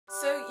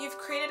So you've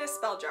created a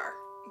spell jar,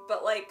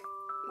 but like,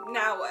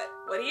 now what?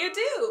 What do you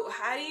do?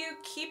 How do you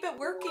keep it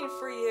working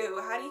for you?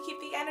 How do you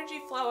keep the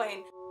energy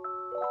flowing?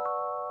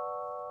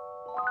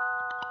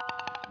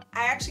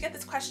 I actually get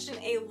this question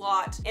a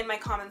lot in my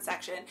comment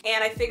section,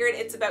 and I figured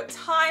it's about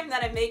time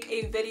that I make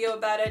a video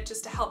about it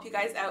just to help you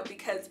guys out,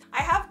 because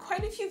I have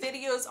quite a few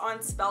videos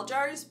on spell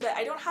jars, but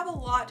I don't have a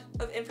lot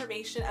of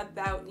information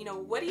about, you know,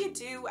 what do you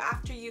do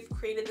after you've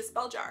created the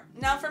spell jar?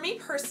 Now, for me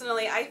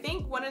personally, I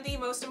think one of the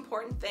most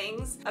important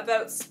things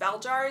about spell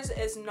jars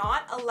is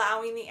not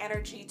allowing the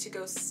energy to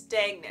go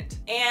stagnant.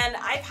 And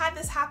I've had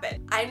this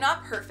happen. I'm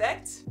not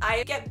perfect.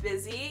 I get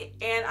busy,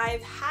 and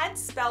I've had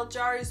spell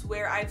jars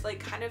where I've like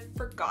kind of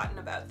forgotten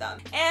about them.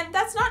 And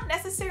that's not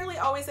necessarily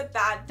always a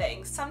bad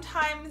thing.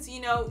 Sometimes, you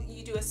know,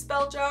 you do a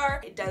spell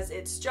jar, it does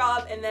its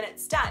job, and then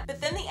it's done.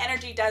 But then the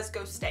energy does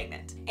go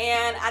stagnant.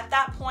 And at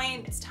that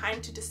point, it's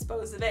time to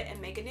dispose of it and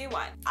make a new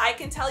one. I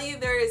can tell you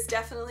there is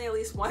definitely at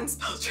least one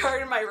spell jar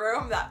in my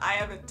room that I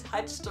haven't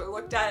touched or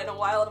looked at in a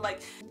while, and I'm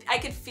like, I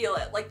could feel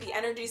it. Like the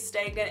energy's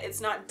stagnant,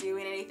 it's not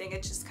doing anything,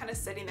 it's just kind of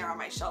sitting there on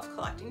my shelf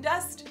collecting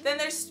dust. Then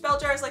there's spell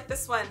jars like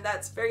this one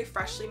that's very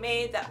freshly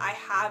made that I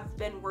have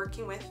been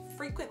working with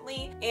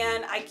frequently,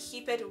 and I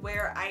keep it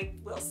where I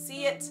will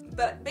see it.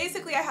 But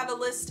basically I have a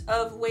list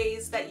of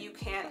ways that you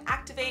can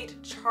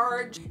activate,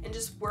 charge, and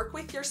just work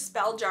with your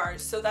spell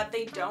jars so that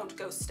they don't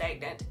go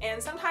stagnant.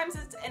 And sometimes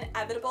it's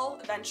inevitable,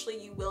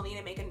 eventually you will need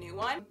to make a new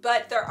one,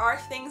 but there are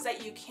things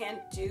that you can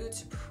do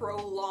to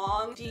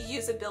prolong the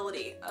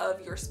usability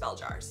of your spell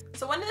jars.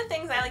 So one of the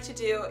things I like to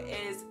do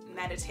is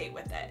meditate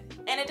with it.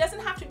 And it doesn't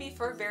have to be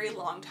for a very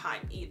long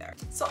time either.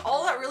 So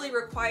all that really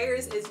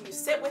requires is you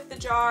sit with the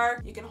jar,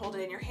 you can hold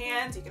it in your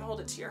hands, you can hold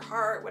it to your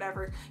heart,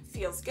 whatever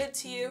feels good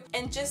to you.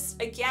 And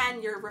just,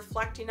 again, you're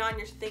reflecting on,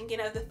 you're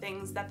thinking of the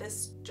things that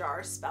this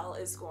jar spell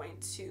is going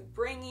to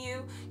bring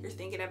you. You're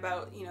thinking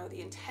about, you know, the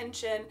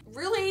intention,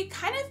 really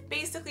kind of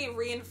basically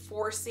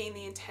reinforcing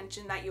the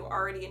intention that you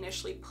already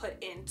initially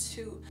put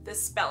into the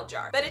spell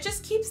jar. But it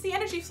just keeps the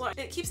energy flowing.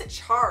 It keeps it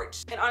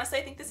charged. And honestly,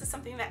 I think this is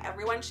something that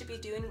everyone should be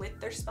doing with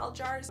their spell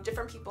jars.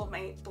 Different people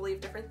might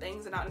believe different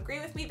things and not agree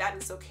with me. That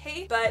is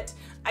okay. But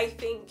I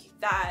think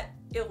that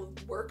it'll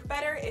work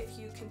better if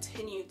you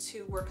continue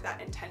to work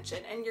that intention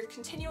and you're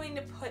continuing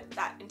to put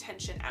that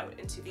intention out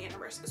into the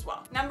universe as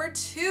well. Number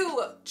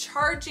 2,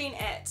 charging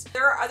it.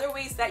 There are other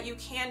ways that you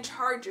can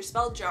charge your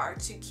spell jar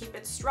to keep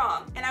it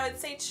strong. And I would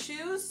say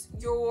choose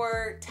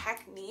your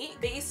technique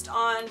based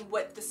on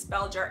what the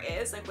spell jar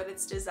is, like what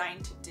it's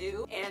designed to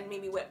do, and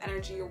maybe what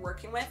energy you're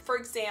working with. For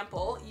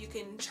example, you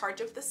can charge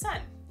it with the sun.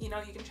 You know,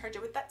 you can charge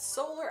it with that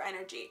solar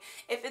energy.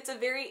 If it's a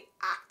very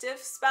active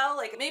spell,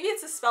 like maybe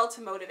it's a spell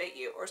to motivate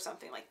you or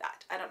something like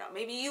that. I don't know.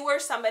 Maybe you are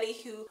somebody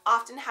who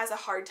often has a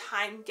hard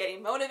time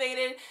getting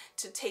motivated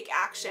to take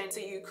action, so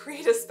you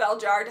create a spell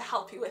jar to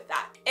help you with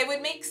that. It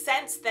would make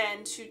sense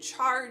then to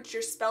charge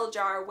your spell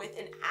jar with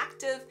an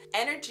active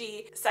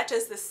energy such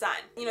as the sun.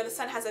 You know, the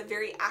sun has a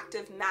very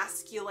active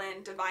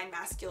masculine, divine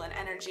masculine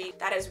energy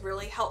that is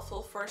really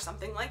helpful for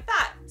something like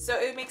that. So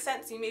it would make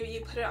sense. Maybe you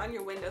put it on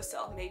your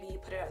windowsill. Maybe you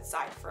put it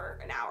outside for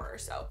an hour or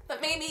so.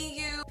 But maybe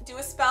you do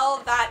a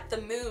spell that the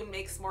moon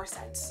makes more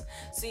sense.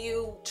 So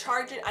you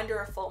charge it under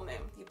a full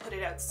moon. You put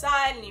it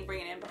outside and you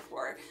bring it in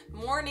before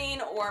morning,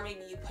 or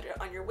maybe you put it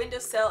on your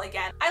windowsill.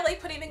 Again, I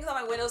like putting things on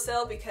my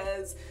windowsill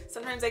because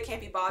sometimes I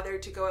can't be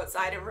bothered to go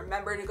outside and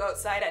remember to go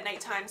outside at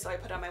nighttime, so I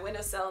put it on my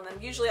windowsill, and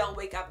then usually I'll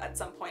wake up at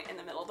some point in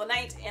the middle of the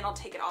night and I'll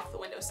take it off the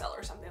windowsill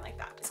or something like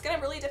that. It's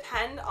gonna really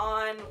depend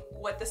on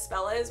what the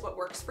spell is, what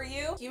works for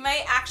you. You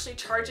might actually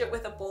charge it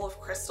with a bowl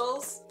of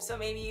crystals. So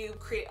maybe you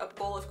create a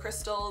bowl of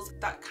crystals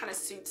that kind of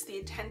suits the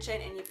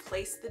intention, and you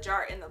place the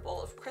jar in the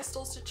bowl of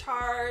crystals to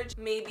charge.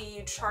 Maybe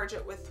you charge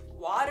it with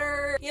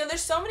water. You know,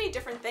 there's so many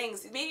different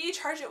things. Maybe you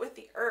charge it with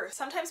the earth.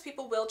 Sometimes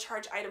people will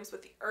charge items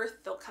with the earth.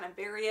 They'll kind of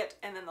bury it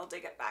and then they'll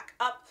dig it back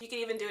up. You can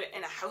even do it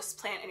in a house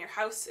plant in your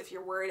house if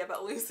you're worried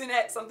about losing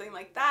it, something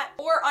like that.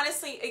 Or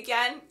honestly,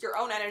 again, your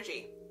own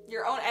energy.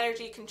 Your own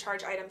energy can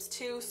charge items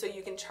too, so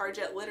you can charge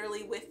it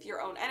literally with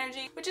your own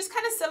energy, which is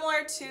kind of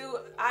similar to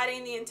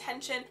adding the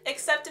intention,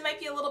 except it might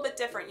be a little bit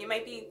different. You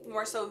might be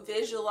more so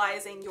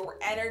visualizing your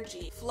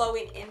energy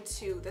flowing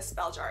into the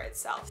spell jar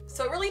itself.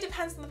 So it really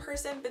depends on the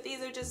person, but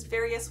these are just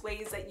various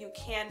ways that you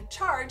can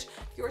charge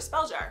your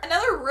spell jar.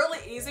 Another really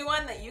easy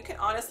one that you can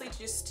honestly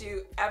just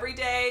do every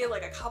day,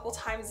 like a couple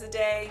times a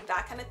day,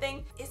 that kind of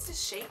thing, is to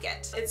shake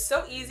it. It's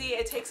so easy,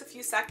 it takes a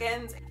few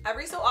seconds.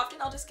 Every so often,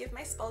 I'll just give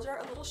my spell jar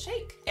a little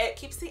shake. It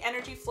keeps the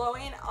energy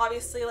flowing.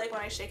 Obviously, like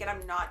when I shake it,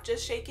 I'm not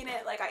just shaking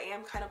it, like I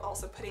am kind of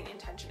also putting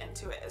intention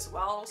into it as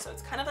well. So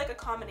it's kind of like a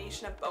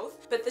combination of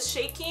both. But the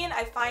shaking,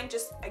 I find,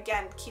 just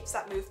again keeps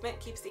that movement,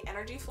 keeps the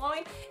energy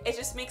flowing. It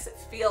just makes it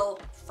feel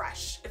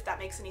fresh, if that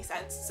makes any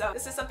sense. So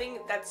this is something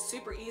that's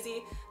super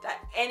easy that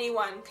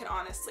anyone can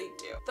honestly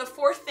do. The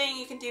 4th thing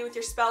you can do with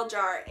your spell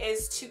jar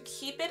is to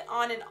keep it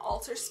on an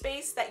altar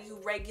space that you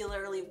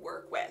regularly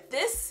work with.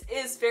 This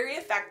is very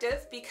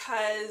effective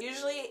because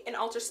usually an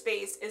altar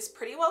space is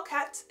pretty well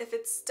kept if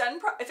it's done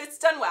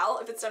well,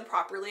 if it's done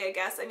properly, I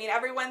guess. I mean,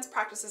 everyone's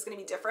practice is going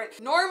to be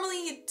different.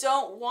 Normally, you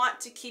don't want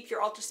to keep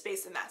your altar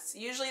space a mess.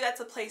 Usually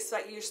that's a place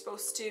that you're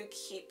supposed to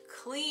keep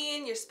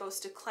clean. You're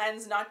supposed to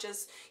cleanse, not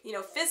just, you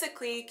know,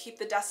 physically keep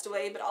the dust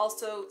away, but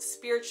also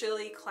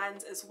spiritually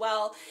cleanse as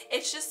well.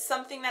 It's just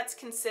something that's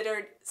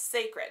considered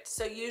sacred.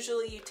 So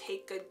usually you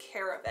take good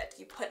care of it.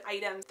 You put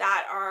items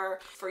that are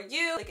for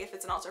you, like if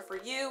it's an altar for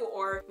you,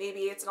 or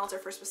maybe it's an altar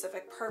for a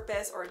specific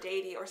purpose or a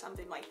deity or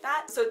something like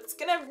that. So it's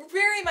gonna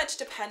very much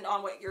depend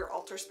on what your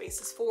altar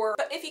space is for.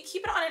 But if you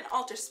keep it on an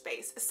altar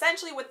space,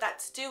 essentially what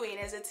that's doing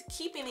is it's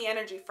keeping the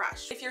energy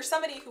fresh. If you're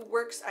somebody who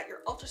works at your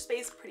altar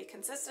space pretty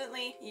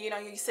consistently, you know,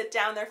 you sit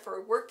down there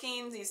for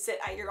workings, you sit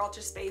at your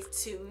altar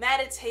space to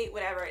meditate,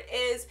 whatever it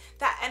is,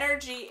 that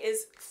energy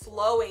is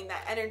flowing,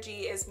 that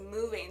energy is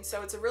moving.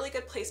 So it's a really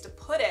good place to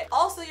put it.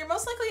 Also, you're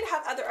most likely to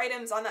have other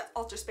items on that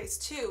altar space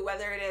too,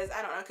 whether it is,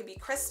 I don't know, it could be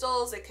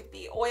crystals, it could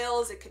be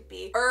oils, it could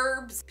be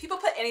herbs. People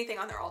put anything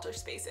on their altar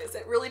spaces.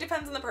 It really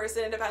depends on the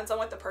person. It depends on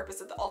what the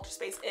purpose of the altar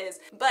space is,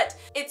 but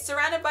it's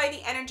surrounded by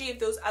the energy of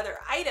those other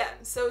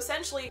items. So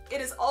essentially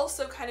it is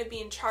also kind of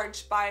being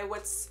charged by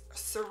what's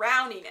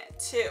surrounding it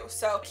too.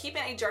 So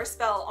keeping a jar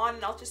spell on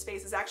an altar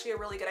space is actually a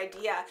really good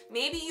idea.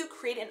 Maybe you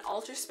create an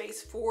altar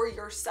space for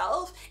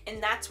yourself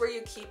and that's where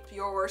you keep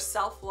your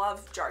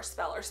self-love jar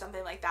spell or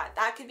something like that.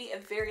 That could be a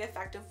very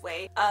effective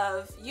way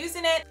of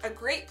using it, a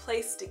great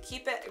place to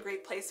keep it, a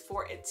great place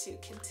for it to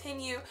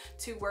continue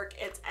to work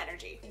its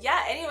energy.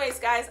 Yeah, anyways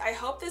guys, I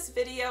hope this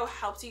video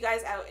helped you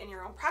guys out in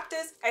your own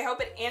practice. I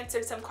hope it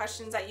answered some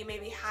questions that you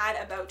maybe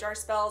had about jar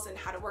spells and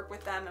how to work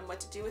with them and what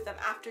to do with them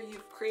after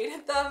you've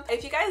created them.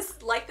 If you guys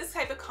like this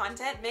type of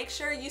content, make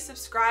sure you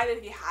subscribe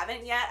if you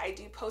haven't yet. I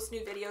do post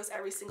new videos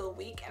every single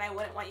week and I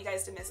wouldn't want you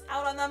guys to miss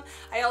out on them.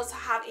 I also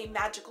have a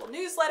magical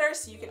newsletter,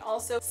 so you can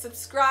also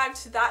subscribe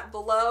to that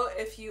below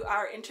if you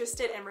are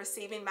interested in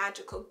receiving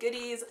magical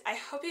goodies. I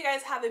hope you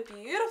guys have a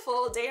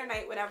beautiful day or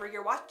night whenever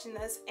you're watching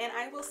this, and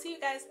I will see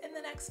you guys in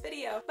the next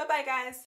video. Bye bye guys.